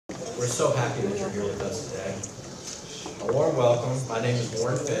We're so happy that you're here with us today. A warm welcome. My name is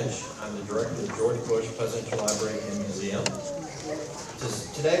Warren Finch. I'm the director of the George Bush Presidential Library and Museum.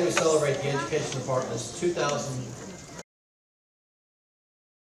 Today we celebrate the Education Department's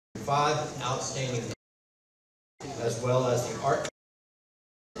 2005 Outstanding, as well as the Art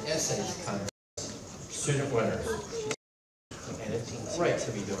Essays Contest student winners. And it's great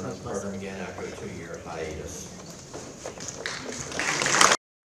to be doing this program again after a 2-year hiatus.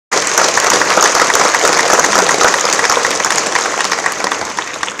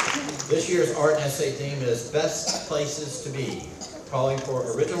 This year's art and essay theme is Best Places to Be, calling for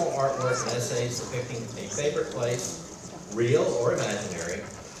original artwork and essays depicting a favorite place, real or imaginary.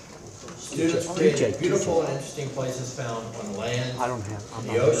 Students created beautiful and interesting places found on land, in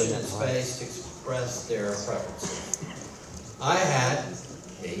the ocean, and space to express their preferences. I had,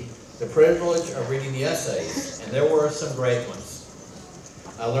 the privilege of reading the essays, and there were some great ones.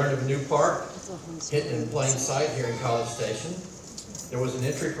 I learned of a new park, hidden in plain sight here in College Station. There was an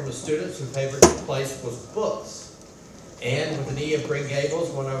entry from a student whose favorite place was books. Anne with an E of Green Gables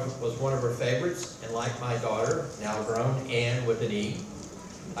was one of her favorites, and like my daughter, now grown, Anne with an E,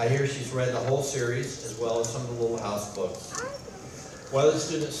 I hear she's read the whole series as well as some of the Little House books. One of the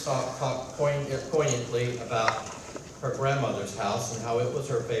students talked poignantly about her grandmother's house and how it was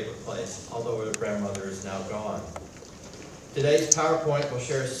her favorite place, although her grandmother is now gone. Today's PowerPoint will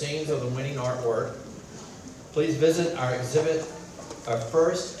share scenes of the winning artwork. Please visit our exhibit, our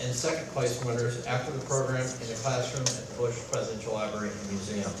first and second place winners after the program in the classroom at the Bush Presidential Library and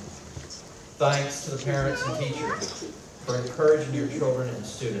Museum. Thanks to the parents and teachers for encouraging your children and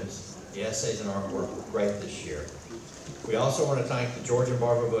students. The essays and artwork were great this year. We also want to thank the George and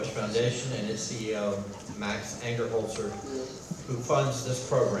Barbara Bush Foundation and its CEO, Max Angerholzer, who funds this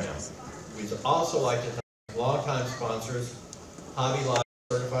program. We'd also like to thank longtime sponsors, Hobby Lobby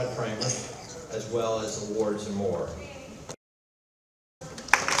Certified Framers, as well as awards and more.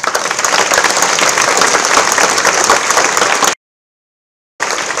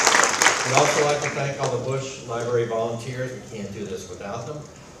 We'd also like to thank all the Bush Library volunteers, we can't do this without them,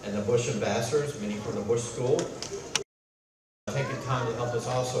 and the Bush ambassadors, many from the Bush School, taking time to help us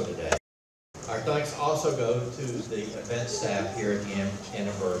also today. Our thanks also go to the event staff here at the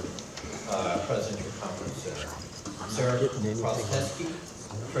Annenberg Presidential Conference Center. Sarah Prosteski,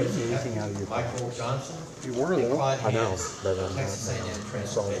 Tracy Hefty, Michael Johnson, and Clyde Hans, Texas A&M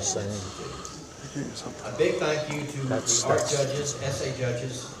Transportation Institute. A big thank you to the art judges, essay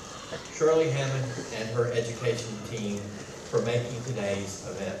judges, Shirley Hammond and her education team for making today's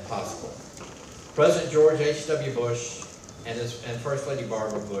event possible. President George H.W. Bush and First Lady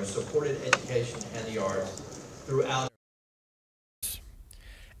Barbara Bush supported education and the arts throughout.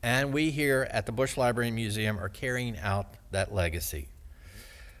 And we here at the Bush Library and Museum are carrying out that legacy.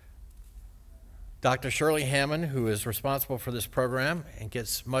 Dr. Shirley Hammond, who is responsible for this program and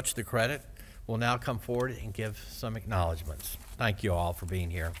gets much of the credit, will now come forward and give some acknowledgments. Thank you all for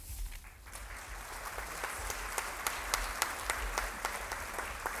being here.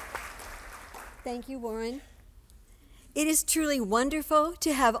 Thank you, Warren. It is truly wonderful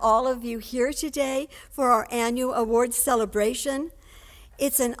to have all of you here today for our annual awards celebration.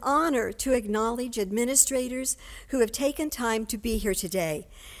 It's an honor to acknowledge administrators who have taken time to be here today.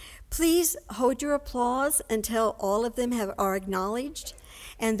 Please hold your applause until all of them are acknowledged,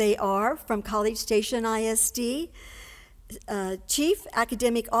 and they are from College Station ISD, Chief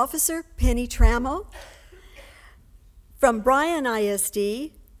Academic Officer Penny Trammell, from Bryan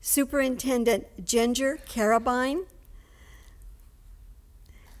ISD, Superintendent Ginger Carabine,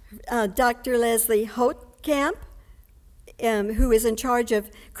 Dr. Leslie Holtkamp, who is in charge of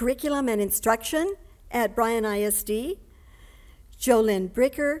curriculum and instruction at Bryan ISD, Jolynn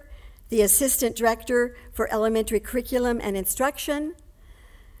Bricker, the Assistant Director for Elementary Curriculum and Instruction,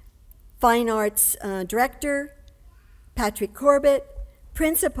 Fine Arts Director, Patrick Corbett,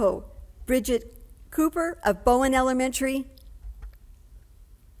 Principal Bridget Cooper of Bowen Elementary,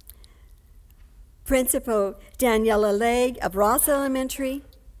 Principal Daniela Legg of Ross Elementary,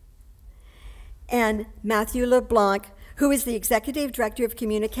 and Matthew LeBlanc, who is the Executive Director of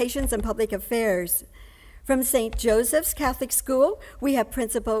Communications and Public Affairs. From St. Joseph's Catholic School, we have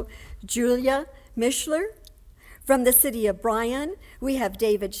Principal Julia Mischler. From the City of Bryan, we have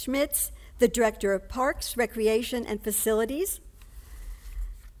David Schmitz, the Director of Parks, Recreation, and Facilities.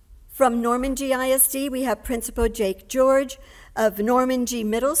 From Norman G. ISD, we have Principal Jake George of Norman G.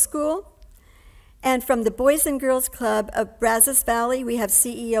 Middle School. And from the Boys and Girls Club of Brazos Valley, we have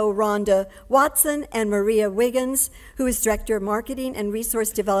CEO Rhonda Watson and Maria Wiggins, who is Director of Marketing and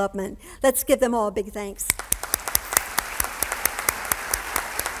Resource Development. Let's give them all a big thanks.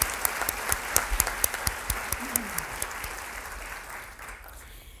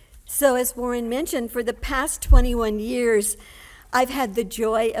 So as Warren mentioned, for the past 21 years, I've had the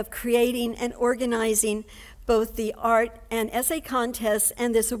joy of creating and organizing both the art and essay contests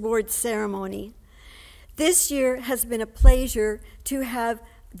and this awards ceremony. This year has been a pleasure to have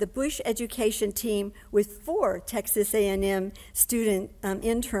the Bush Education team with 4 Texas A&M student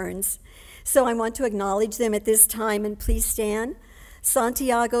interns. So I want to acknowledge them at this time, and please stand.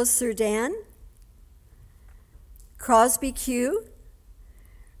 Santiago Surdan, Crosby Q,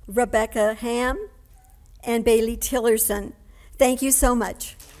 Rebecca Ham, and Bailey Tillerson. Thank you so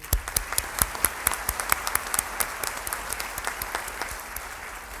much.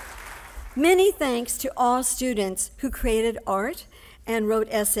 Many thanks to all students who created art and wrote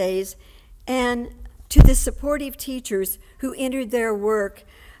essays, and to the supportive teachers who entered their work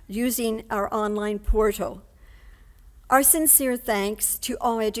using our online portal. Our sincere thanks to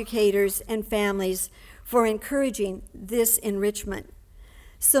all educators and families for encouraging this enrichment.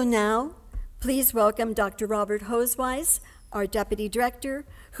 So now, please welcome Dr. Robert Hosewise, our Deputy Director,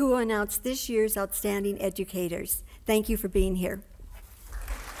 who will announce this year's Outstanding Educators. Thank you for being here.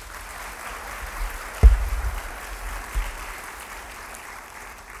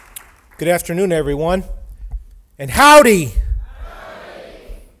 Good afternoon, everyone, and howdy!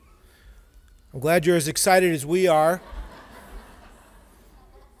 I'm glad you're as excited as we are.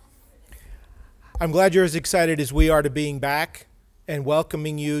 I'm glad you're as excited as we are to being back and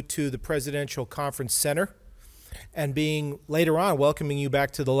welcoming you to the Presidential Conference Center and later on, welcoming you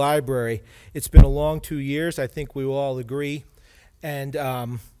back to the library. It's been a long 2 years, I think we will all agree, and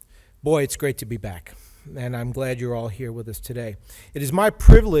boy, it's great to be back, and I'm glad you're all here with us today. It is my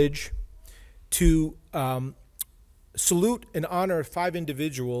privilege to salute and honor 5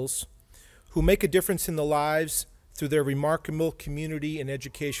 individuals who make a difference in the lives through their remarkable community and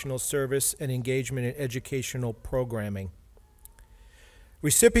educational service and engagement in educational programming.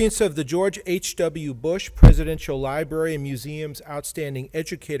 Recipients of the George H.W. Bush Presidential Library and Museum's Outstanding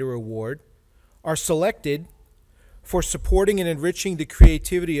Educator Award are selected for supporting and enriching the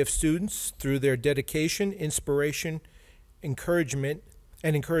creativity of students through their dedication, inspiration, encouragement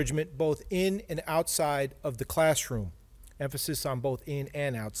both in and outside of the classroom. Emphasis on both in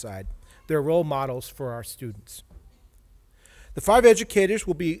and outside. They're role models for our students. The 5 educators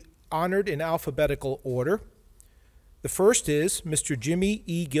will be honored in alphabetical order. The first is Mr. Jimmy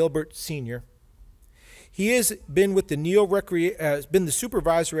E. Gilbert, Sr. He has been with the been the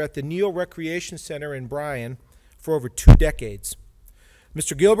supervisor at the Neal Recreation Center in Bryan for over 2 decades.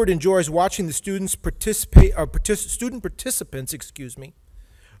 Mr. Gilbert enjoys watching the student participants,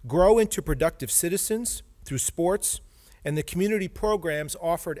 grow into productive citizens through sports and the community programs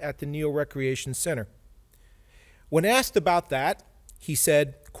offered at the Neal Recreation Center. When asked about that, he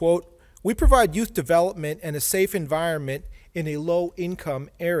said, quote, "We provide youth development and a safe environment in a low-income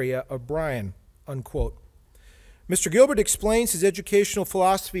area of Bryan," unquote. Mr. Gilbert explains his educational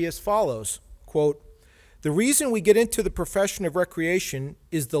philosophy as follows, quote, "The reason we get into the profession of recreation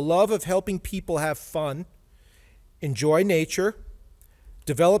is the love of helping people have fun, enjoy nature,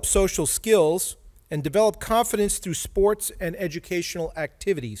 develop social skills, and develop confidence through sports and educational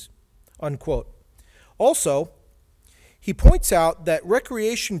activities," unquote. Also, he points out that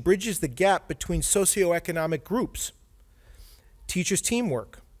recreation bridges the gap between socioeconomic groups, teaches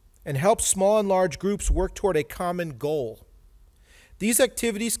teamwork, and helps small and large groups work toward a common goal. These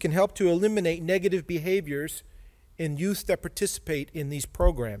activities can help to eliminate negative behaviors in youth that participate in these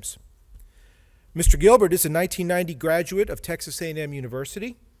programs. Mr. Gilbert is a 1990 graduate of Texas A&M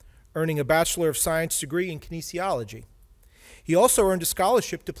University, earning a Bachelor of Science degree in kinesiology. He also earned a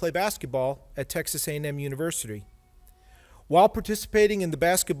scholarship to play basketball at Texas A&M University. While participating in the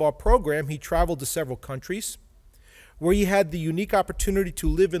basketball program, he traveled to several countries where he had the unique opportunity to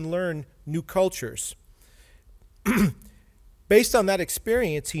live and learn new cultures. Based on that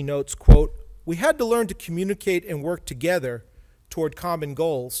experience, he notes, quote, "We had to learn to communicate and work together toward common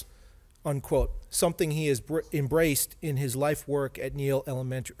goals," unquote, something he has embraced in his life work at Neal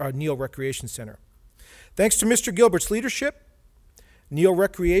Recreation Center. Thanks to Mr. Gilbert's leadership, Neal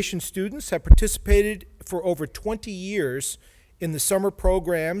Recreation students have participated for over 20 years in the summer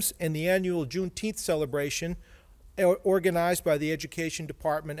programs and the annual Juneteenth celebration organized by the Education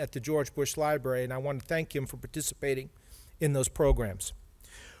Department at the George Bush Library, and I want to thank him for participating in those programs.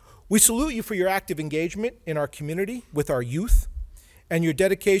 We salute you for your active engagement in our community with our youth and your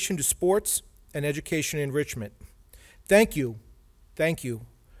dedication to sports and education enrichment. Thank you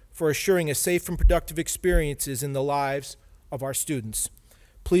for assuring a safe and productive experiences in the lives of our students.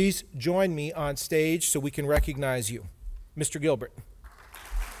 Please join me on stage so we can recognize you. Mr. Gilbert.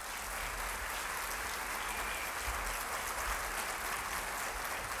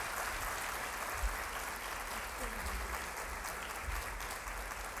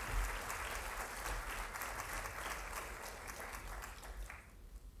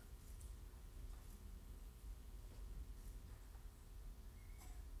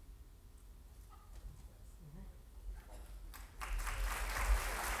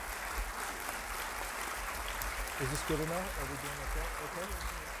 Is this good enough? Are we doing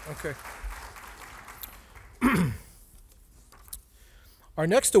okay? Okay. Our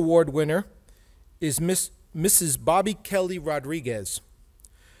next award winner is Mrs. Bobby Kelly Rodriguez.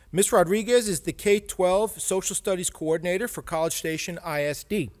 Ms. Rodriguez is the K-12 Social Studies Coordinator for College Station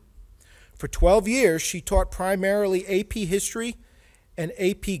ISD. For 12 years, she taught primarily AP History and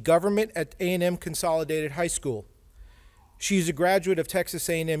AP Government at A&M Consolidated High School. She is a graduate of Texas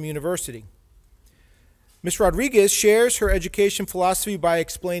A&M University. Ms. Rodriguez shares her education philosophy by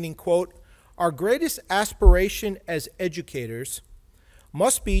explaining, quote, "Our greatest aspiration as educators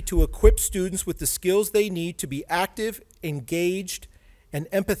must be to equip students with the skills they need to be active, engaged, and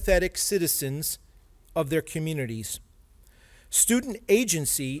empathetic citizens of their communities. Student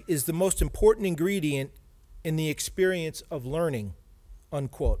agency is the most important ingredient in the experience of learning,"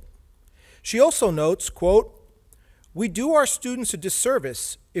 unquote. She also notes, quote, "We do our students a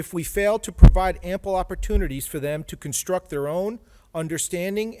disservice if we fail to provide ample opportunities for them to construct their own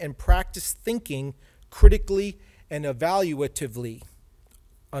understanding and practice thinking critically and evaluatively,"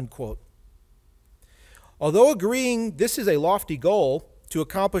 unquote. Although agreeing this is a lofty goal to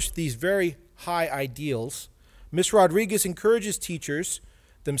accomplish these very high ideals, Ms. Rodriguez encourages teachers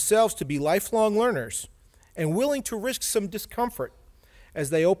themselves to be lifelong learners and willing to risk some discomfort as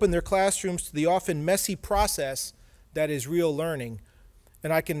they open their classrooms to the often messy process that is real learning.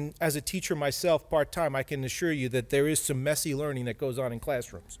 And I can, as a teacher myself, part-time, I can assure you that there is some messy learning that goes on in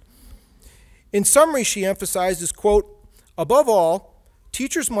classrooms. In summary, she emphasizes, quote, "Above all,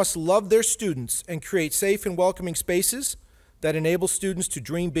 teachers must love their students and create safe and welcoming spaces that enable students to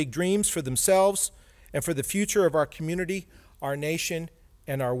dream big dreams for themselves and for the future of our community, our nation,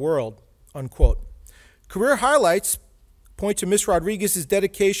 and our world," unquote. Career highlights point to Ms. Rodriguez's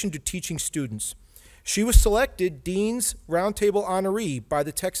dedication to teaching students. She was selected Dean's Roundtable honoree by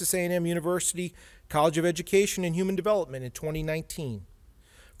the Texas A&M University College of Education and Human Development in 2019.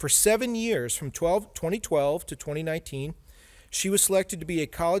 For 7 years, from 2012 to 2019, she was selected to be a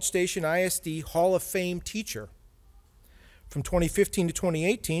College Station ISD Hall of Fame teacher. From 2015 to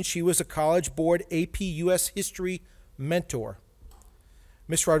 2018, she was a College Board AP US History mentor.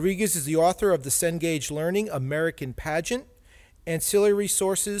 Ms. Rodriguez is the author of the Cengage Learning American Pageant, Ancillary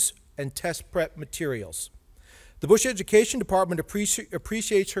Resources, and Test Prep Materials. The Bush Education Department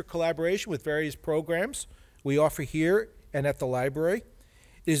appreciates her collaboration with various programs we offer here and at the library.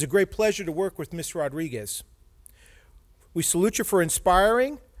 It is a great pleasure to work with Ms. Rodriguez. We salute you for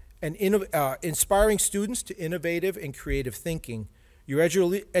inspiring students to innovative and creative thinking. Your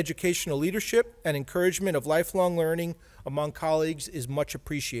educational leadership and encouragement of lifelong learning among colleagues is much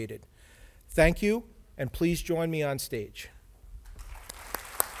appreciated. Thank you, and please join me on stage.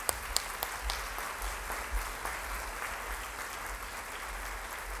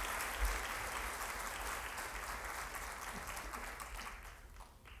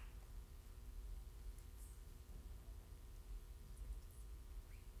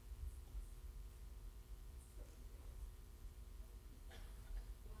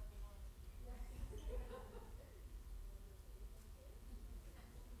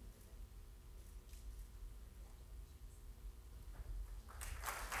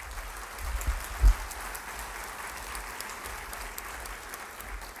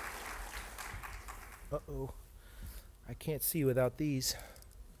 Uh-oh, I can't see without these.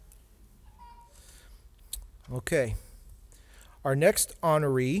 Okay, our next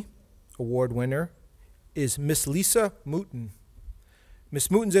honoree, award winner, is Miss Lisa Mouton. Miss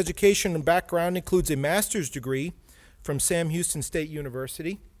Mouton's education and background includes a master's degree from Sam Houston State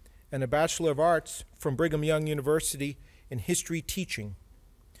University and a Bachelor of Arts from Brigham Young University in history teaching.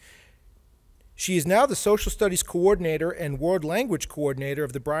 She is now the Social Studies Coordinator and World Language Coordinator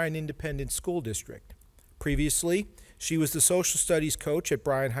of the Bryan Independent School District. Previously, she was the Social Studies coach at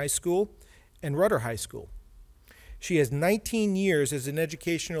Bryan High School and Rudder High School. She has 19 years as an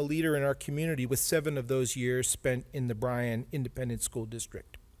educational leader in our community, with 7 of those years spent in the Bryan Independent School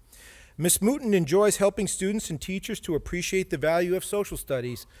District. Ms. Mouton enjoys helping students and teachers to appreciate the value of social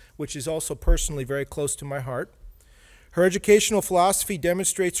studies, which is also personally very close to my heart. Her educational philosophy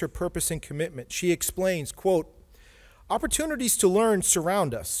demonstrates her purpose and commitment. She explains, quote, "Opportunities to learn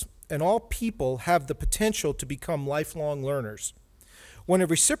surround us, and all people have the potential to become lifelong learners. When a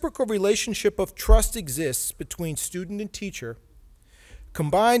reciprocal relationship of trust exists between student and teacher,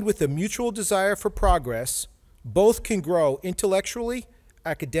 combined with a mutual desire for progress, both can grow intellectually,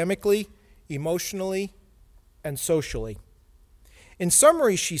 academically, emotionally, and socially." In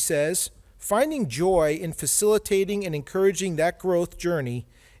summary, she says, finding joy in facilitating and encouraging that growth journey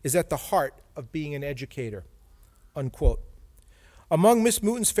is at the heart of being an educator, unquote. Among Ms.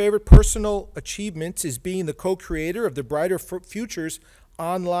 Mouton's favorite personal achievements is being the co-creator of the Brighter Futures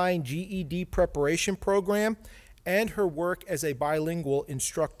online GED preparation program and her work as a bilingual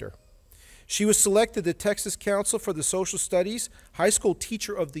instructor. She was selected the Texas Council for the Social Studies High School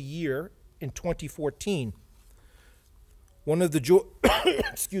Teacher of the Year in 2014. One of the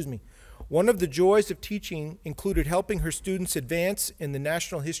joys of teaching included helping her students advance in the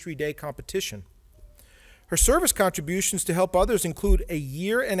National History Day competition. Her service contributions to help others include a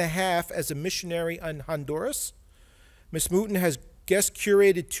year and a half as a missionary in Honduras. Ms. Mouton has guest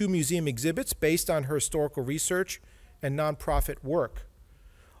curated 2 museum exhibits based on her historical research and nonprofit work.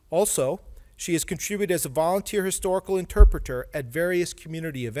 Also, she has contributed as a volunteer historical interpreter at various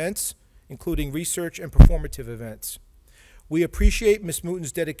community events, including research and performative events. We appreciate Ms.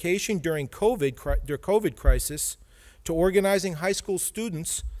 Mouton's dedication during their COVID crisis to organizing high school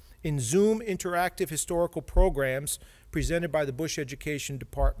students in Zoom interactive historical programs presented by the Bush Education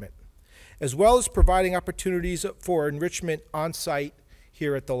Department, as well as providing opportunities for enrichment on-site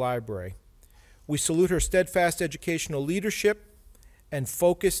here at the library. We salute her steadfast educational leadership and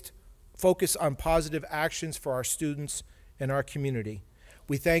focus on positive actions for our students and our community.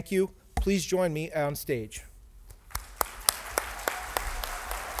 We thank you. Please join me on stage.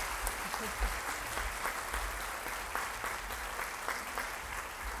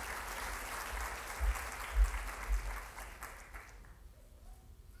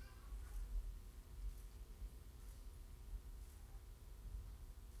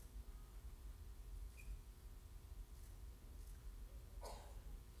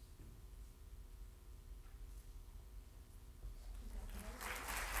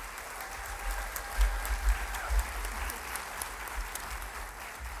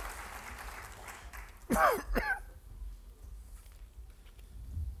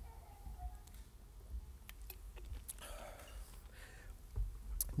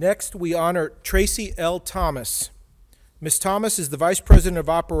 Next, we honor Tracy L. Thomas. Ms. Thomas is the Vice President of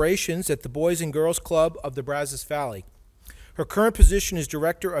Operations at the Boys and Girls Club of the Brazos Valley. Her current position is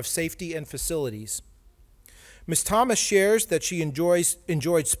Director of Safety and Facilities. Ms. Thomas shares that she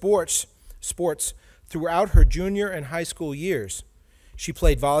enjoyed sports throughout her junior and high school years. She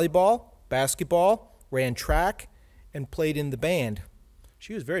played volleyball, basketball, ran track, and played in the band.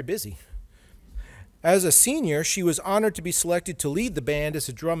 She was very busy. As a senior, she was honored to be selected to lead the band as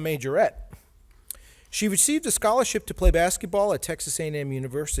a drum majorette. She received a scholarship to play basketball at Texas A&M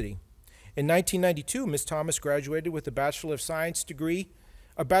University. In 1992, Ms. Thomas graduated with a Bachelor of Science degree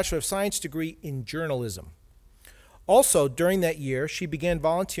in journalism. Also, during that year, she began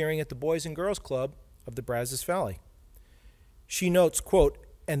volunteering at the Boys and Girls Club of the Brazos Valley. She notes, quote,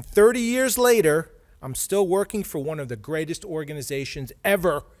 "And 30 years later, I'm still working for one of the greatest organizations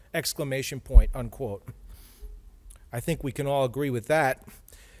ever, exclamation point," unquote. I think we can all agree with that.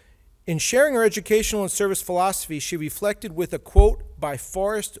 In sharing her educational and service philosophy, she reflected with a quote by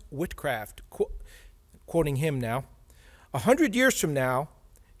Forrest Whitcraft, quoting him now, "100 years from now,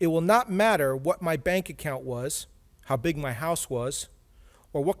 it will not matter what my bank account was, how big my house was,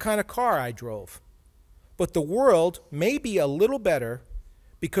 or what kind of car I drove. But the world may be a little better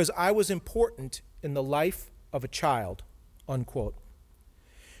because I was important in the life of a child," unquote.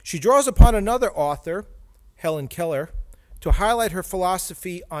 She draws upon another author, Helen Keller, to highlight her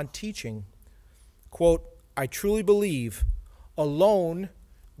philosophy on teaching. Quote, "I truly believe alone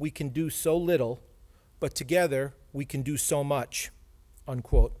we can do so little, but together we can do so much,"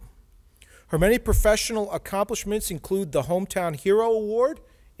 unquote. Her many professional accomplishments include the Hometown Hero Award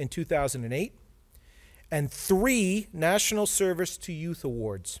in 2008 and 3 National Service to Youth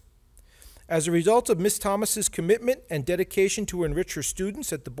Awards. As a result of Ms. Thomas's commitment and dedication to enrich her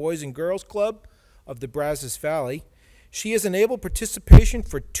students at the Boys and Girls Club of the Brazos Valley, she has enabled participation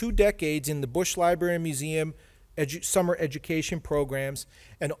for 2 decades in the Bush Library and Museum summer education programs,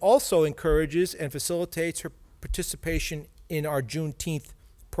 and also encourages and facilitates her participation in our Juneteenth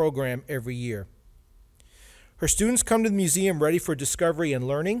program every year. Her students come to the museum ready for discovery and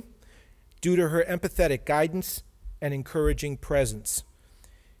learning due to her empathetic guidance and encouraging presence.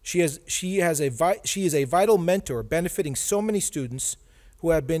 She is a vital mentor, benefiting so many students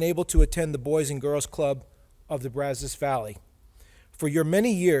who have been able to attend the Boys and Girls Club of the Brazos Valley. For your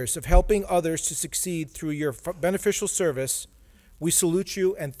many years of helping others to succeed through your beneficial service, we salute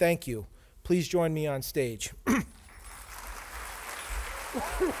you and thank you. Please join me on stage.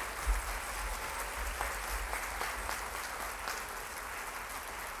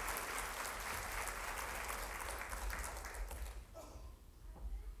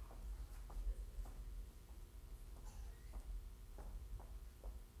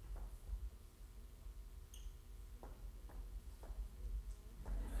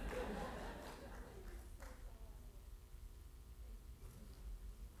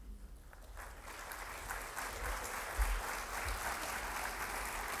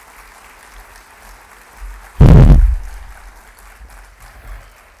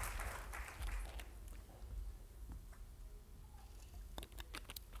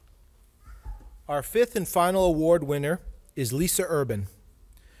 Our fifth and final award winner is Lisa Urban.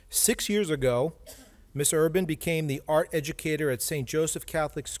 6 years ago, Miss Urban became the art educator at St. Joseph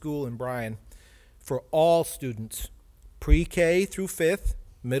Catholic School in Bryan for all students, pre-K through fifth,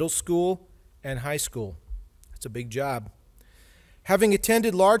 middle school, and high school. That's a big job. Having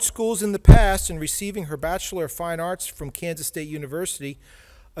attended large schools in the past and receiving her Bachelor of Fine Arts from Kansas State University,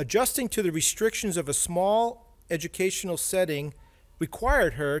 adjusting to the restrictions of a small educational setting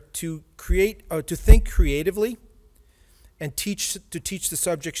required her to think creatively and to teach the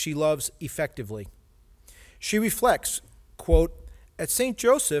subject she loves effectively. She reflects, quote, "At St.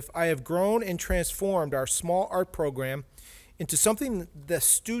 Joseph, I have grown and transformed our small art program into something the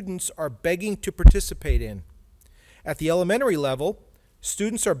students are begging to participate in. At the elementary level,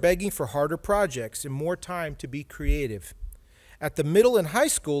 students are begging for harder projects and more time to be creative. At the middle and high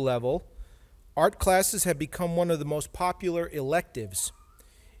school level, art classes have become one of the most popular electives.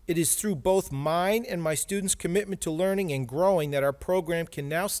 It is through both mine and my students' commitment to learning and growing that our program can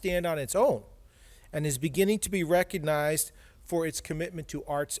now stand on its own and is beginning to be recognized for its commitment to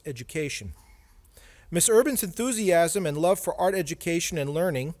arts education." Ms. Urban's enthusiasm and love for art education and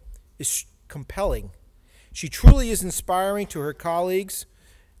learning is compelling. She truly is inspiring to her colleagues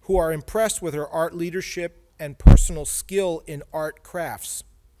who are impressed with her art leadership and personal skill in art crafts.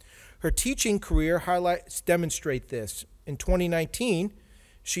 Her teaching career highlights demonstrate this. In 2019,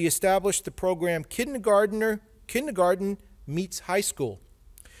 she established the program Kindergarten Meets High School,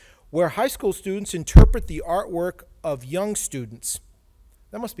 where high school students interpret the artwork of young students.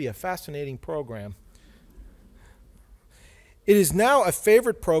 That must be a fascinating program. It is now a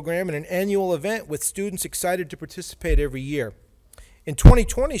favorite program and an annual event with students excited to participate every year. In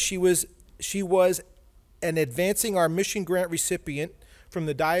 2020, she was an Advancing Our Mission Grant recipient from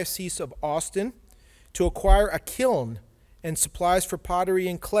the Diocese of Austin to acquire a kiln and supplies for pottery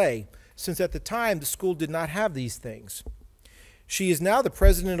and clay, since at the time the school did not have these things. She is now the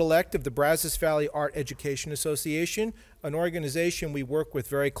president-elect of the Brazos Valley Art Education Association, an organization we work with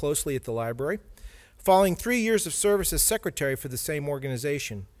very closely at the library, following 3 years of service as secretary for the same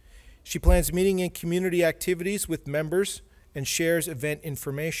organization. She plans meeting and community activities with members and shares event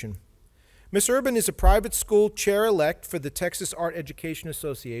information. Ms. Urban is a private school chair-elect for the Texas Art Education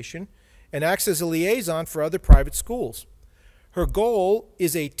Association and acts as a liaison for other private schools. Her goal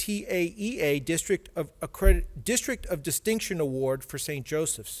is a TAEA District of Distinction Award for St.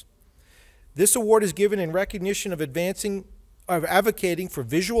 Joseph's. This award is given in recognition of advocating for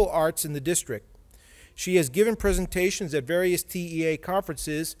visual arts in the district. She has given presentations at various TEA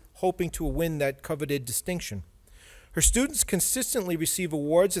conferences, hoping to win that coveted distinction. Her students consistently receive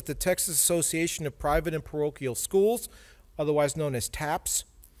awards at the Texas Association of Private and Parochial Schools, otherwise known as TAPS.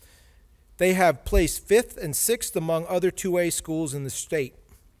 They have placed 5th and 6th among other 2A schools in the state.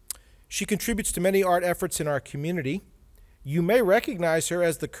 She contributes to many art efforts in our community. You may recognize her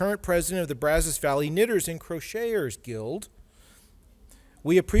as the current president of the Brazos Valley Knitters and Crocheters Guild.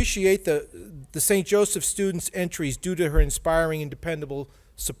 We appreciate the St. Joseph students' entries due to her inspiring and dependable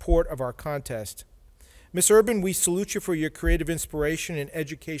support of our contest. Ms. Urban, we salute you for your creative inspiration and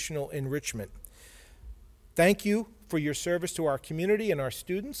educational enrichment. Thank you for your service to our community and our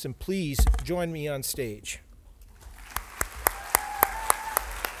students, and please join me on stage.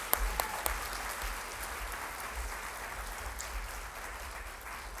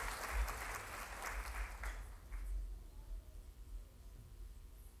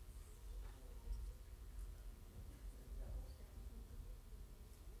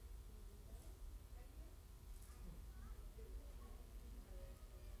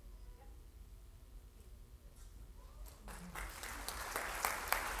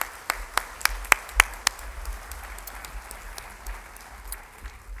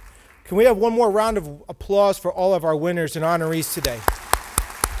 Can we have one more round of applause for all of our winners and honorees today?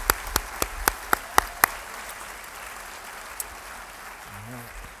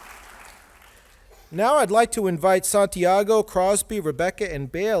 Now I'd like to invite Santiago, Crosby, Rebecca, and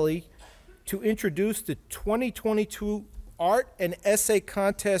Bailey to introduce the 2022 Art and Essay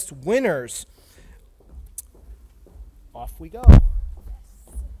Contest winners. Off we go.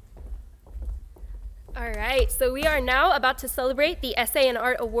 All right, so we are now about to celebrate the Essay and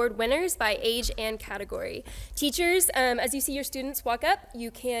Art Award winners by age and category. Teachers, as you see your students walk up,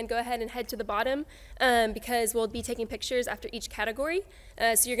 you can go ahead and head to the bottom because we'll be taking pictures after each category.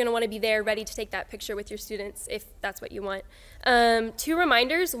 So you're gonna wanna be there ready to take that picture with your students if that's what you want. 2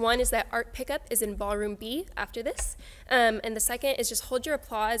 reminders. One is that art pickup is in Ballroom B after this. And the second is just hold your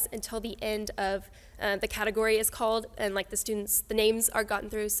applause until the end of the category is called and like the names are gotten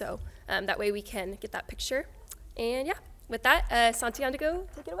through, so that way we can get that picture. And yeah, with that, Santiago,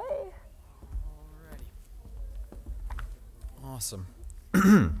 take it away. Awesome.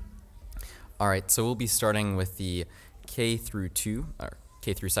 All right, so we'll be starting with the K through 2, or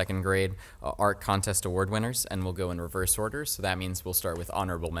K through 2nd grade art contest award winners, and we'll go in reverse order. So that means we'll start with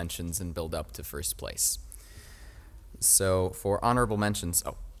honorable mentions and build up to first place. So for honorable mentions,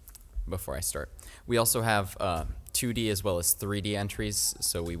 before I start, we also have 2D as well as 3D entries,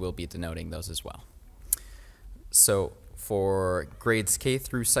 so we will be denoting those as well. So for grades K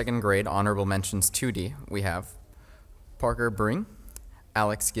through 2nd grade, honorable mentions 2D, we have Parker Bring,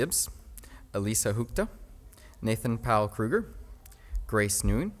 Alex Gibbs, Elisa Hukta, Nathan Powell Kruger, Grace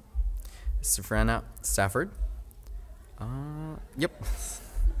Nguyen, Safrana Stafford. Yep.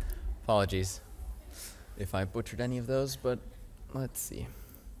 Apologies if I butchered any of those, but let's see.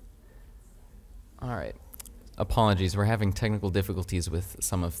 All right. Apologies, we're having technical difficulties with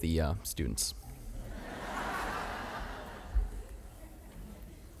some of the students.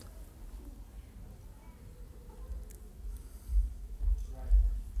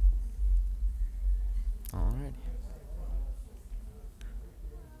 All right.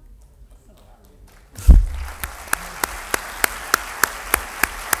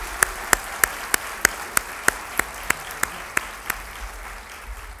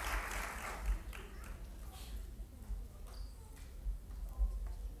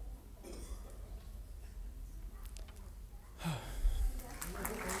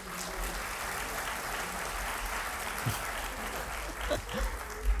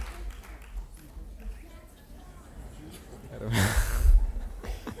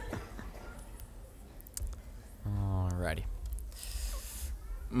 Alrighty.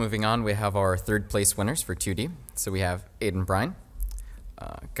 Moving on, we have our 3rd place winners for 2D. So we have Aiden Bryan,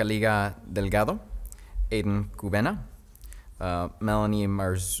 Caliga Delgado, Aiden Cubena, Melanie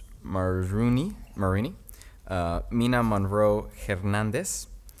Marini, Mina Monroe Hernandez,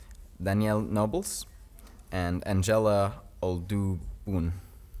 Danielle Nobles, and Angela Oldubun.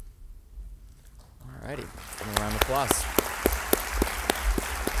 Alrighty, give them a round of applause.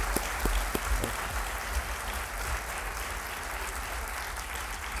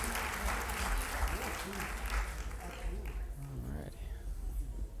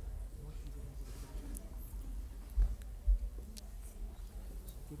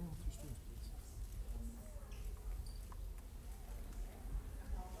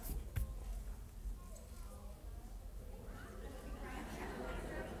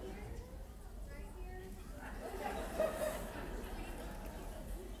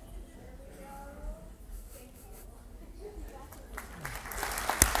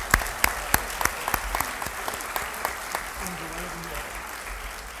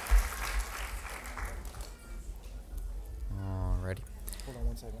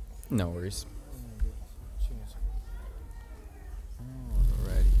 No worries.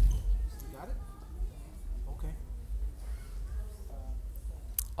 Alrighty. Got it? Okay.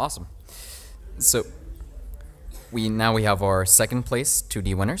 Awesome. So we have our 2nd place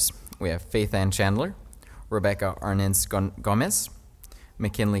 2D winners. We have Faith Ann Chandler, Rebecca Arnez Gomez,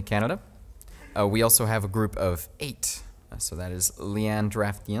 McKinley Canada. We also have a group of 8. So that is Leanne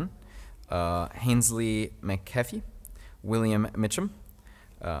Draftian, Hainsley McHeffy, William Mitchum,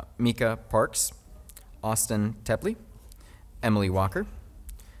 Mika Parks, Austin Tepley, Emily Walker,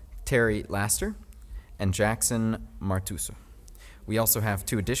 Terry Laster, and Jackson Martuso. We also have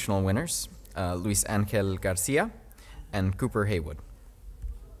 2 additional winners, Luis Angel Garcia and Cooper Haywood.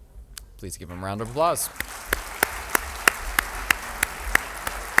 Please give them a round of applause.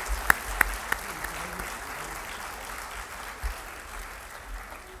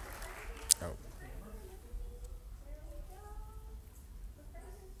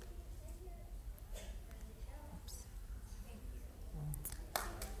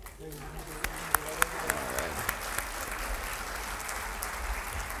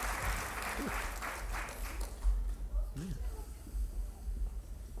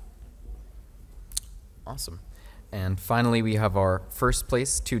 Awesome. And finally, we have our 1st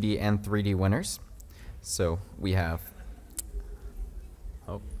place 2D and 3D winners. So we have,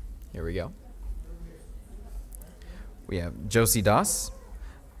 here we go. We have Josie Doss,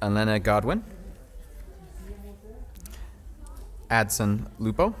 Elena Godwin, Adson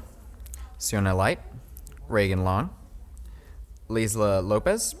Lupo, Siona Light, Reagan Long, Lesla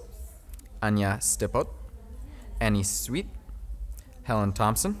Lopez, Anya Stipot, Annie Sweet, Helen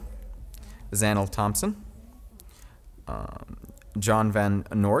Thompson, Zanel Thompson, John Van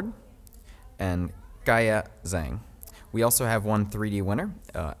Nord, and Gaia Zhang. We also have 1 3D winner,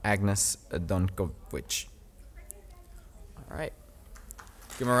 Agnes Donkovic. All right.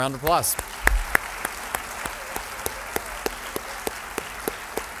 Give him a round of applause.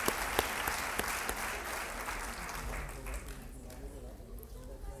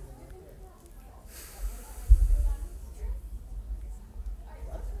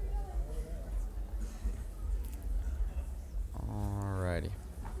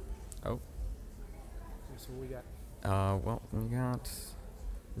 Oh. So we got. Well, we got.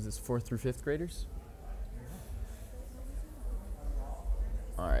 Is this 4th through 5th graders?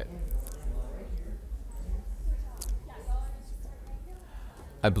 All right.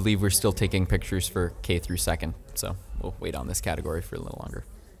 I believe we're still taking pictures for K through 2nd, so we'll wait on this category for a little longer.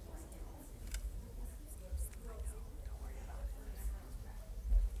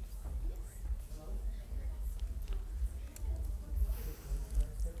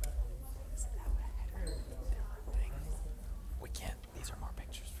 We can't. These are more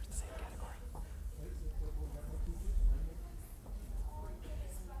pictures for the same category. Wow.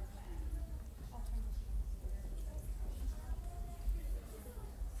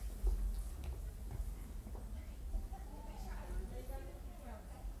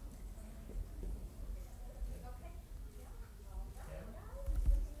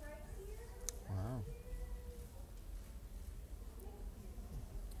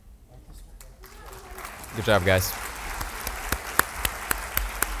 Good job, guys.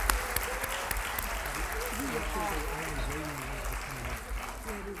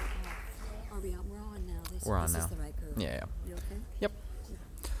 We're on now. We're on this now. is the right group. Yeah. You okay? Yep.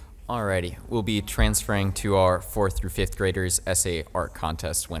 Alrighty, we'll be transferring to our 4th through 5th graders essay art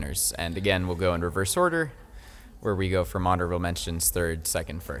contest winners. And again, we'll go in reverse order, where we go from honorable mentions 3rd,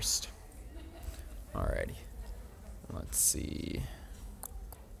 2nd, 1st. Alrighty. Let's see.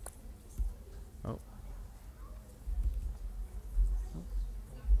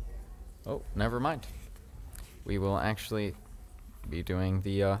 Oh, never mind. We will actually be doing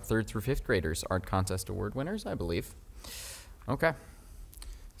the 3rd through 5th graders art contest award winners, I believe. Okay.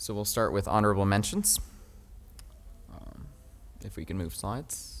 So we'll start with honorable mentions. If we can move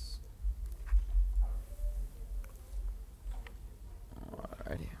slides.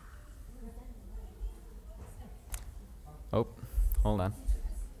 Alrighty. Oh, hold on.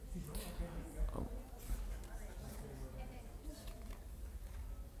 Oh.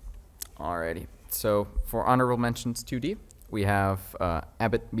 Alrighty. So for honorable mentions 2D, we have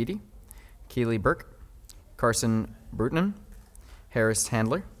Abbott Beatty, Keely Burke, Carson Brutman, Harris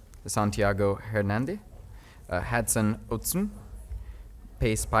Handler, Santiago Hernandez, Hadson Otsun,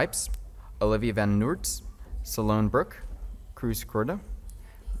 Pace Pipes, Olivia Van Noort, Salone Brooke, Cruz Corda,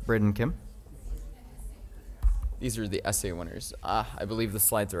 Braden Kim. These are the essay winners. I believe the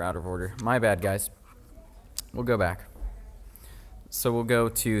slides are out of order. My bad, guys. We'll go back. So we'll go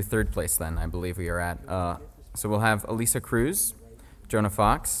to 3rd place then, I believe we are at. So we'll have Elisa Cruz, Jonah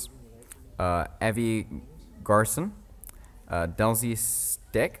Fox, Evie Garson, Delzy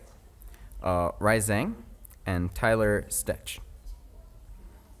Stick, Rai Zhang, and Tyler Stetch.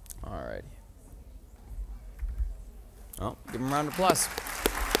 Alrighty. Oh, give him a round of applause.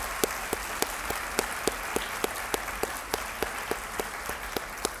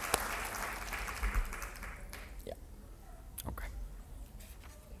 Yeah. Okay.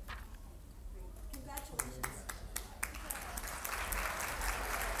 Congratulations.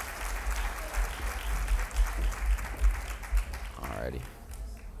 Alrighty.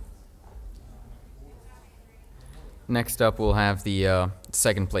 Next up, we'll have the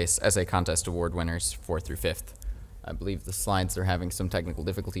 2nd place essay contest award winners, 4th through 5th. I believe the slides are having some technical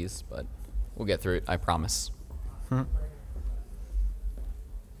difficulties, but we'll get through it, I promise. Alright,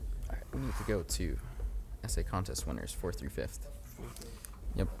 we need to go to essay contest winners, 4th through 5th.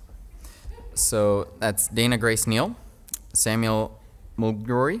 Yep. So that's Dana Grace Neal, Samuel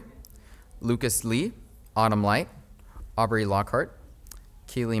Mulgrew, Lucas Lee, Autumn Light, Aubrey Lockhart,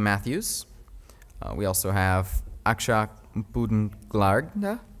 Keely Matthews. We also have Aksha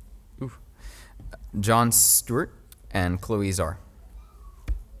Budenglarda, John Stewart, and Chloe Czar.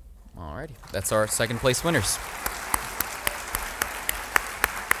 Alrighty, that's our 2nd place winners.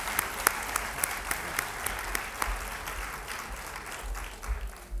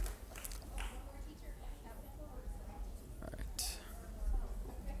 Alright.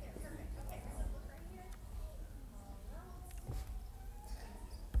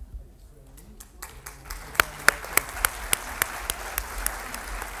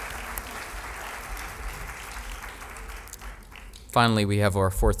 Finally, we have our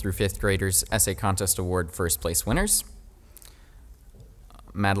 4th through 5th graders essay contest award 1st place winners.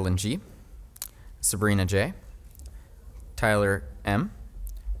 Madeline G, Sabrina J, Tyler M,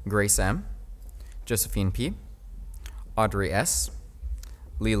 Grace M, Josephine P, Audrey S,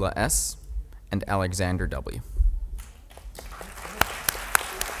 Leela S, and Alexander W.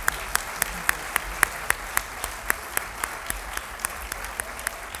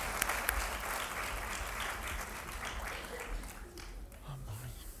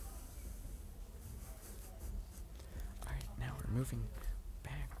 Moving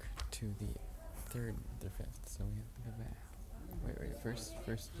back to to the third through fifth. So we have to go back. Wait.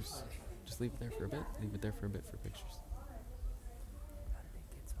 First, just leave it there for a bit. Leave it there for a bit for pictures.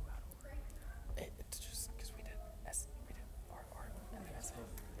 It's just because we did R, and then SA.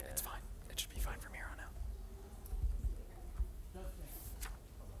 It's fine. It should be fine from here on out.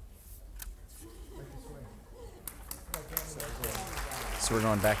 So we're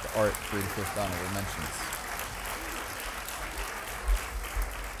going back to art, 3 to 5th honorable mentions.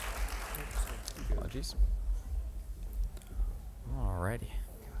 Apologies. Alrighty.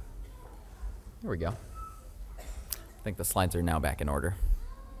 There we go. I think the slides are now back in order.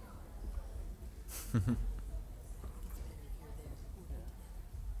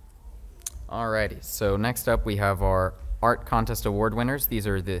 Alrighty, so next up we have our art contest award winners. These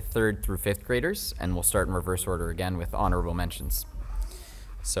are the 3rd through 5th graders, and we'll start in reverse order again with honorable mentions.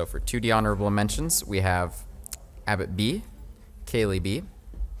 So for 2D honorable mentions, we have Abbott B, Kaylee B,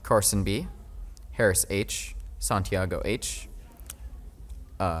 Carson B, Harris H, Santiago H,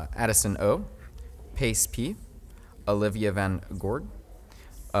 Addison O, Pace P, Olivia Van Gord,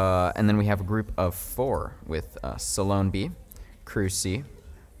 and then we have a group of 4 with Salone B, Cruz C,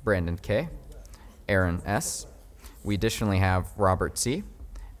 Brandon K, Aaron S. We additionally have Robert C,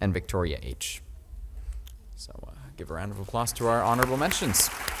 and Victoria H. So give a round of applause to our honorable mentions.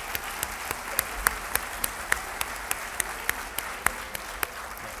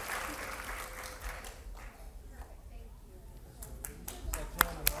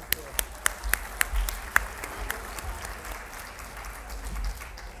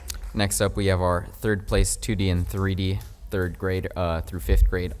 Next up, we have our 3rd place 2D and 3D 3rd grade through 5th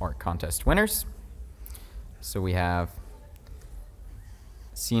grade art contest winners. So we have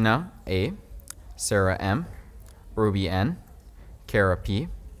Sina A, Sarah M, Ruby N, Kara P,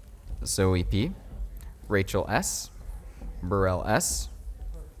 Zoe P, Rachel S, Burrell S,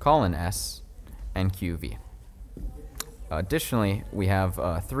 Colin S, and QV. Additionally, we have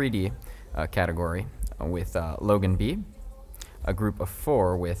a 3D category with Logan B, a group of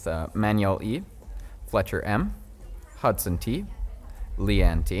 4 with Manuel E, Fletcher M, Hudson T,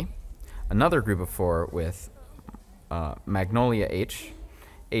 Leanne T, another group of 4 with Magnolia H,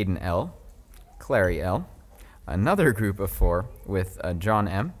 Aiden L, Clary L, another group of 4 with John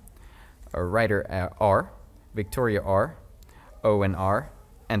M, Ryder R, Victoria R, Owen R,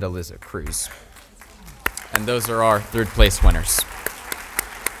 and Eliza Cruz. And those are our 3rd place winners.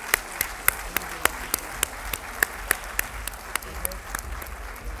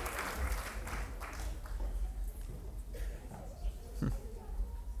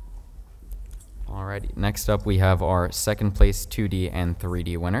 Alrighty, next up we have our 2nd place 2D and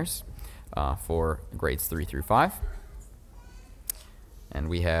 3D winners for grades 3 through 5. And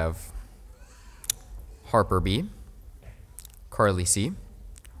we have Harper B, Carly C,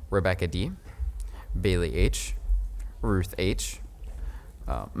 Rebecca D, Bailey H, Ruth H,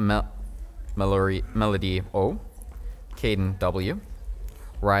 Melody O, Caden W,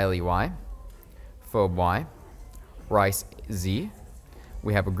 Riley Y, Phobe Y, Rice Z.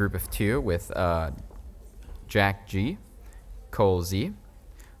 We have a group of 2 with Jack G, Cole Z.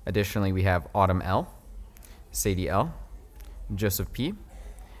 Additionally, we have Autumn L, Sadie L, Joseph P,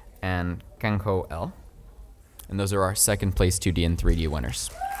 and Kanko L. And those are our 2nd place 2D and 3D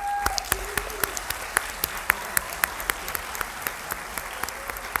winners.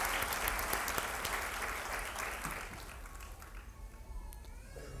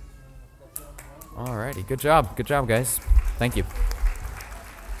 Alrighty, good job, guys. Thank you.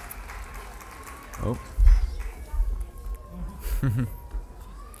 Oh.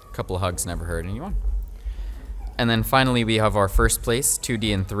 Couple of hugs never hurt anyone. And then finally, we have our 1st place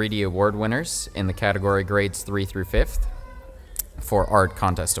 2D and 3D award winners in the category grades 3 through 5th for art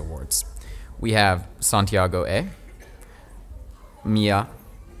contest awards. We have Santiago A, Mia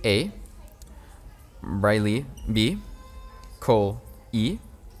A, Riley B, Cole E,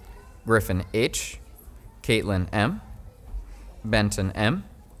 Griffin H, Caitlin M, Benton M,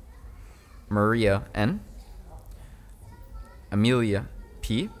 Maria N, Amelia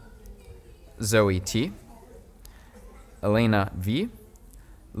P, Zoe T, Elena V,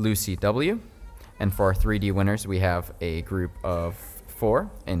 Lucy W, and for our 3D winners, we have a group of 4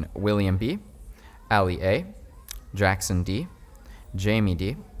 in William B, Allie A, Jackson D, Jamie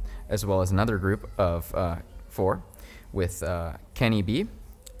D, as well as another group of 4 with Kenny B,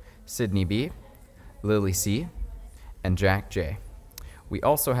 Sydney B, Lily C, and Jack J. We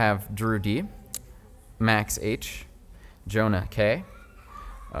also have Drew D, Max H, Jonah K,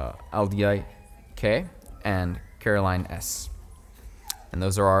 Aldia K, and Caroline S. And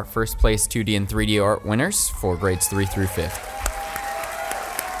those are our 1st place 2D and 3D art winners for grades 3 through 5th.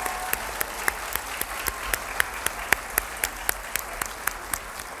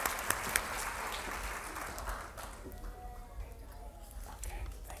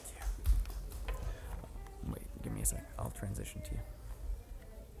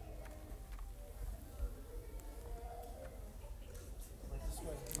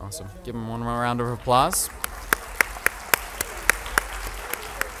 Awesome. Give them one more round of applause.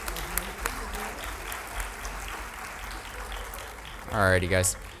 Alrighty,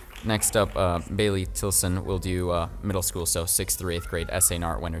 guys. Next up, Bailey Tilson will do middle school, so 6th through 8th grade essay and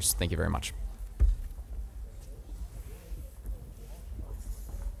art winners. Thank you very much.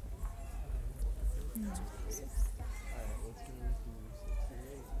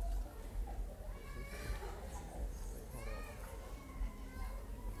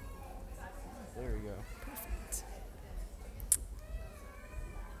 There we go. Perfect.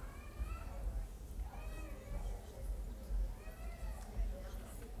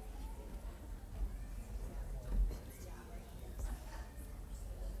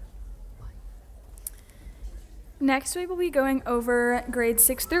 Next, we will be going over grades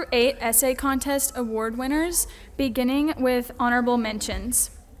 6 through 8 essay contest award winners, beginning with honorable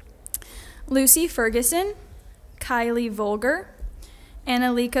mentions. Lucy Ferguson, Kylie Volger,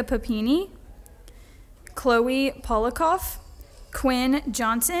 Annalika Papini, Chloe Polikoff, Quinn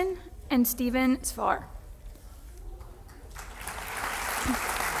Johnson, and Stephen Svar.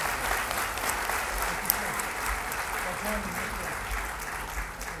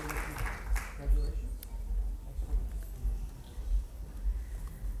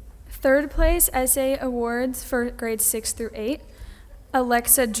 Third place essay awards for grades 6 through 8,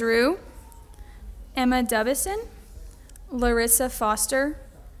 Alexa Drew, Emma Dubison, Larissa Foster,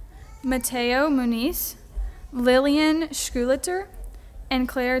 Mateo Muniz, Lillian Schuliter, and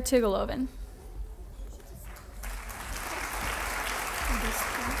Claire Tigeloven.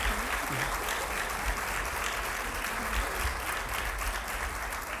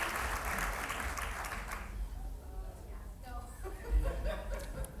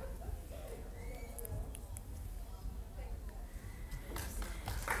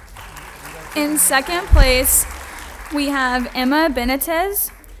 In second place, we have Emma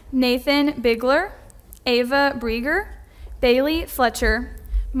Benitez, Nathan Bigler, Ava Brieger, Bailey Fletcher,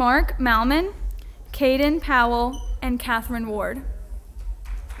 Mark Malman, Caden Powell, and Catherine Ward.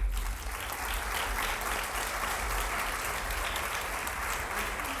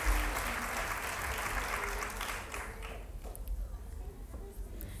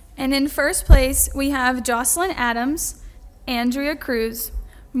 And in first place, we have Jocelyn Adams, Andrea Cruz,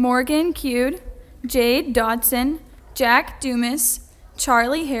 Morgan Cude, Jade Dodson, Jack Dumas,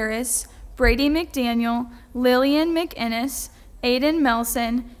 Charlie Harris, Brady McDaniel, Lillian McInnes, Aiden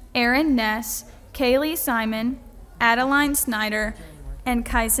Melson, Aaron Ness, Kaylee Simon, Adeline Snyder, and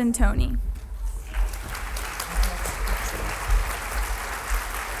Kyson Tony.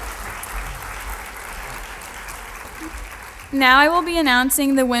 Now I will be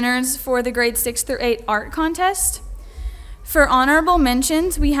announcing the winners for the grade 6 through 8 art contest. For honorable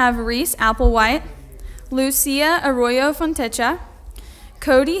mentions, we have Reese Applewhite, Lucia Arroyo Fontecha,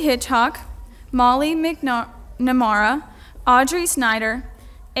 Cody Hitchcock, Molly McNamara, Audrey Snyder,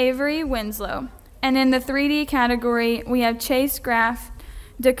 Avery Winslow. And in the 3D category, we have Chase Graff,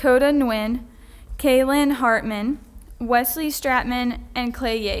 Dakota Nguyen, Kaylin Hartman, Wesley Stratman, and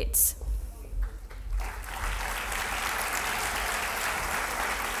Clay Yates.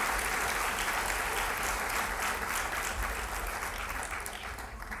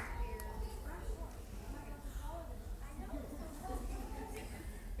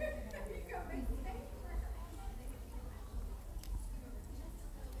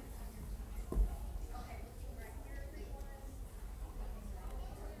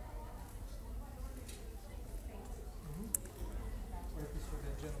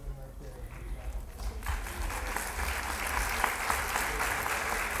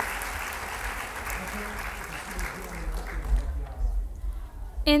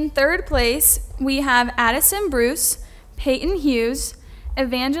 In third place, we have Addison Bruce, Peyton Hughes,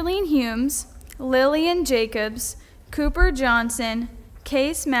 Evangeline Humes, Lillian Jacobs, Cooper Johnson,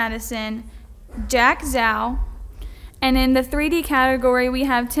 Case Madison, Jack Zhao. And in the 3D category, we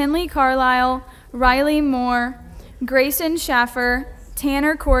have Tinley Carlisle, Riley Moore, Grayson Schaffer,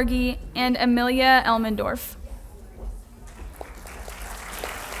 Tanner Corgi, and Amelia Elmendorf.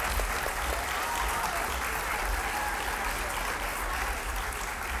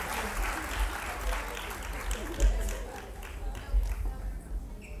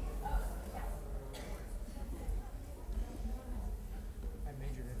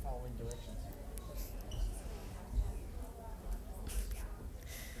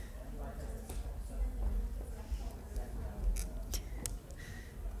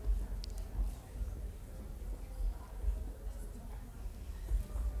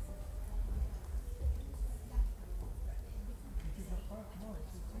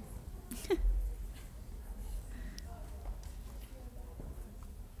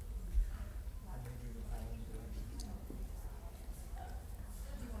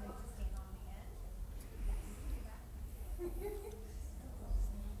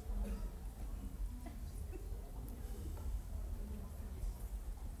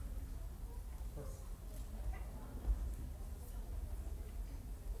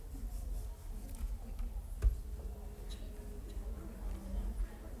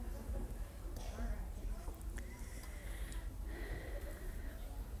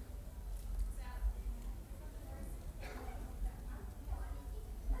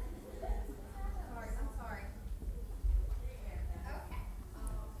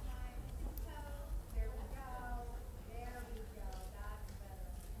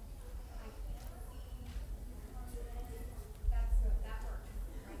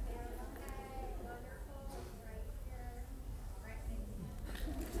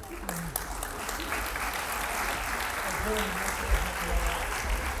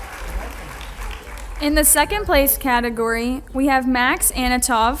 In the second place category, we have Max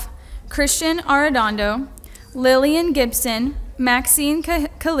Anatov, Christian Arredondo, Lillian Gibson, Maxine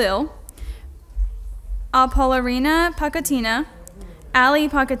Khalil, Apollarina Pacatina, Ali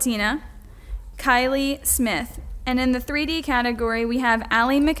Pacatina, Kylie Smith. And in the 3D category, we have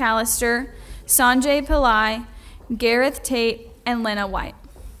Ali McAllister, Sanjay Pillai, Gareth Tate, and Lena White.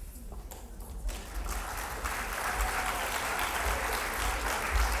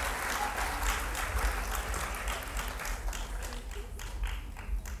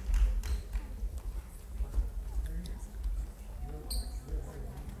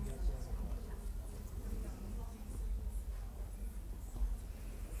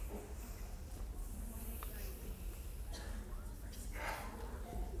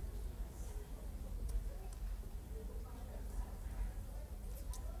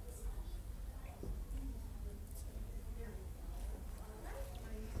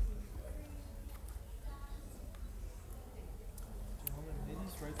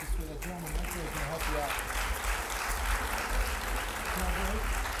 Right this way, that gentleman right there is going to help you out.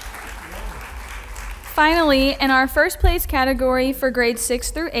 Finally, in our first place category for grades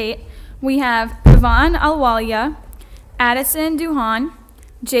 6 through 8, we have Pavan Alwalia, Addison Duhan,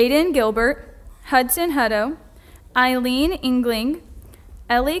 Jaden Gilbert, Hudson Hutto, Eileen Ingling,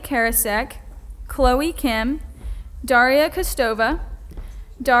 Ellie Karasek, Chloe Kim, Daria Kostova,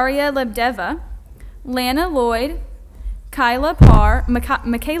 Daria Lebdeva, Lana Lloyd, Michaela Parr,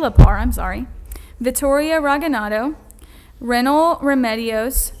 Vittoria Raganato, Renal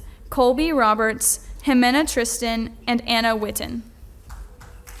Remedios, Colby Roberts, Jimena Tristan, and Anna Witten.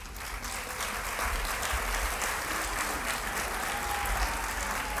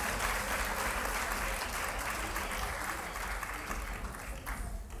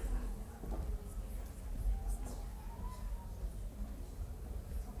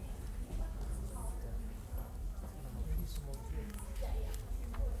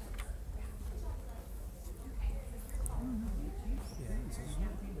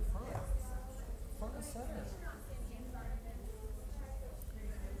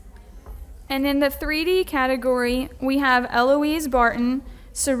 And in the 3D category, we have Eloise Barton,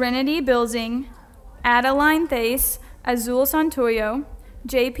 Serenity Bilsing, Adeline Thace, Azul Santoyo,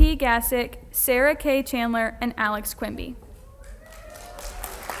 JP Gassick, Sarah K. Chandler, and Alex Quimby.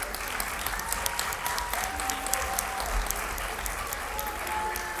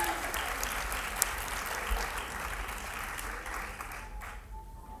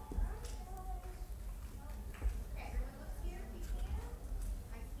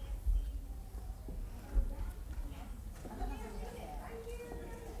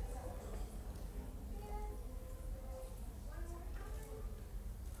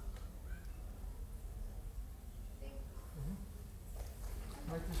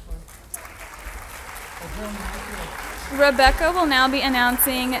 Rebecca will now be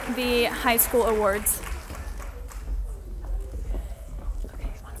announcing the high school awards.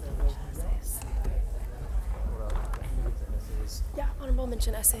 Yeah, honorable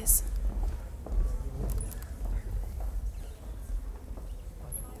mention essays.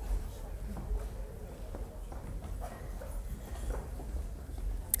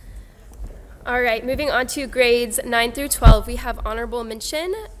 All right, moving on to grades 9 through 12, we have honorable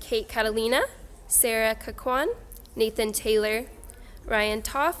mention Kate Catalina, Sarah Kakwan, Nathan Taylor, Ryan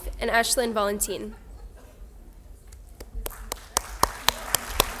Toff, and Ashlyn Valentin.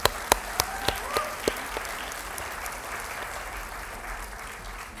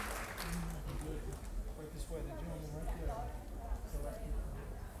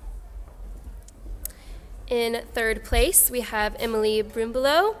 In third place, we have Emily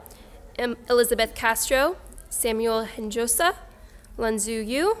Brumbelow, Elizabeth Castro, Samuel Henjosa, Lanzu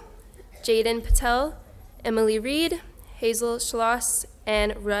Yu, Jaden Patel, Emily Reed, Hazel Schloss,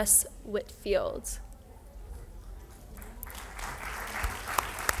 and Russ Whitfield.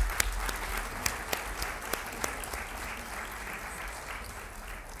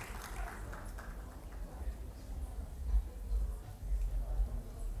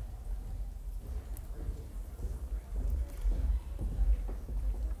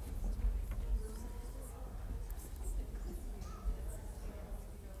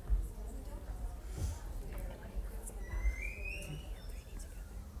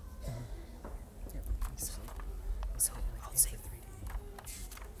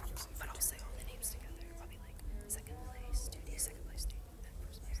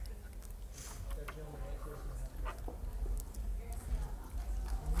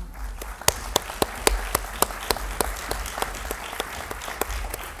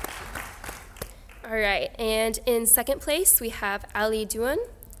 All right, and in second place, we have Ali Duan,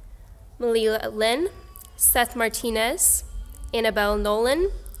 Malia Lynn, Seth Martinez, Annabelle Nolan,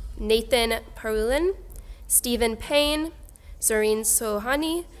 Nathan Parulin, Stephen Payne, Zareen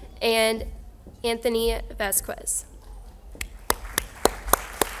Sohani, and Anthony Vasquez.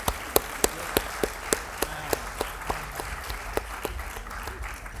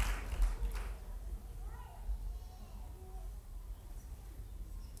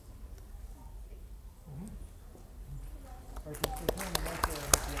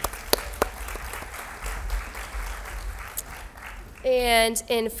 And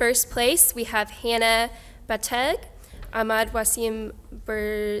in first place, we have Hannah Bateg, Ahmad Wasim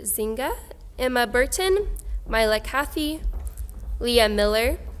Berzinga, Emma Burton, Mila Cathy, Leah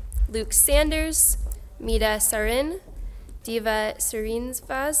Miller, Luke Sanders, Mida Sarin, Diva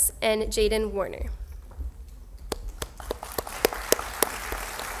Sarinsvaz, and Jaden Warner.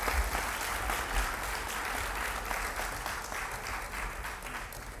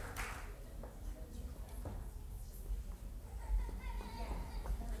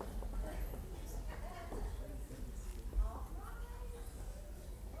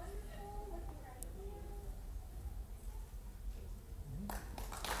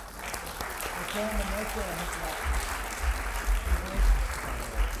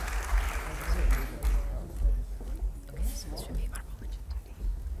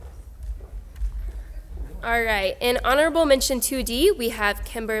 All right, in honorable mention 2D, we have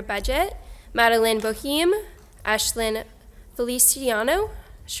Kimber Budget, Madeline Boheme, Ashlyn Feliciano,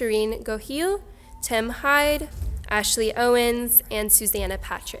 Shireen Gohil, Tim Hyde, Ashley Owens, and Susanna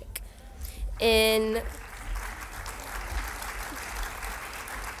Patrick. In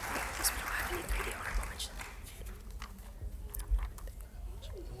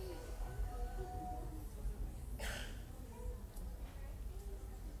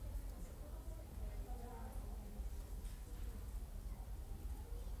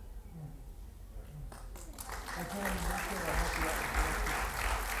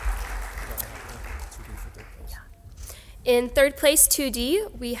In third place,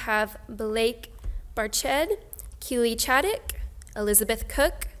 2D, we have Blake Barched, Keely Chaddick, Elizabeth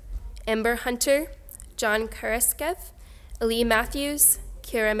Cook, Ember Hunter, John Karaskev, Ali Matthews,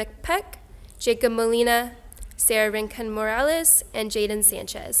 Kira McPeck, Jacob Molina, Sarah Rincon Morales, and Jaden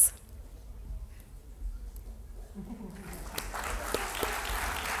Sanchez.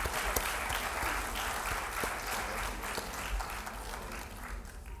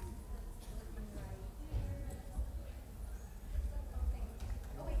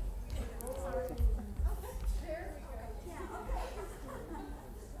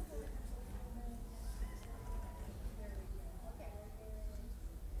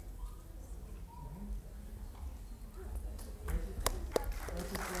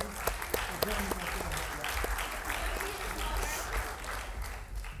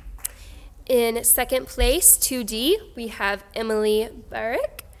 In second place, 2D, we have Emily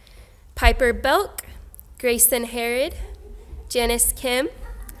Barrick, Piper Belk, Grayson Herod, Janice Kim,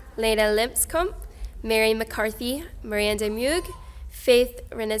 Lena Limpskamp, Mary McCarthy, Miranda Mug, Faith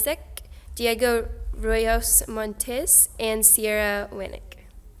Renezek, Diego Royos Montes, and Sierra Winnick.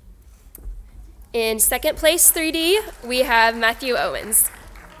 In second place, 3D, we have Matthew Owens.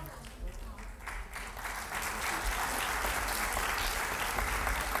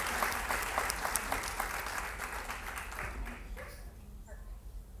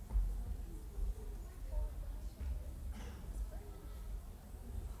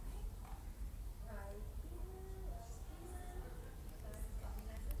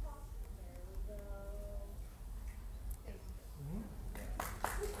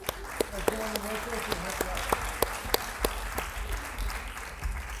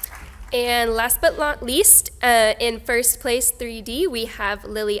 And last but not least, in first place, 3D, we have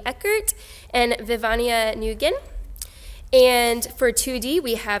Lily Eckert and Vivania Nugan. And for 2D,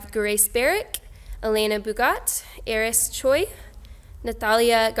 we have Grace Barrick, Elena Bugat, Eris Choi,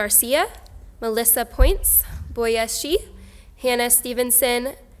 Natalia Garcia, Melissa Points, Boya Shi, Hannah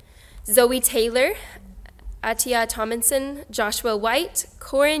Stevenson, Zoe Taylor, Atia Tomlinson, Joshua White,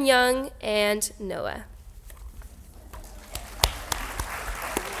 Corin Young, and Noah.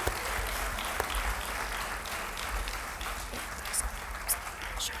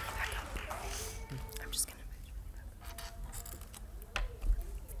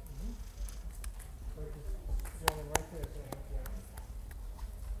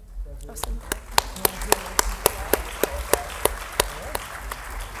 Awesome.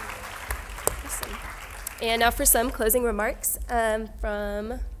 Awesome. And now for some closing remarks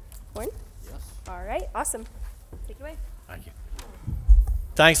from Warren. Yes. All right, awesome. Take it away. Thank you.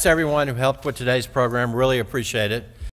 Thanks to everyone who helped with today's program. Really appreciate it.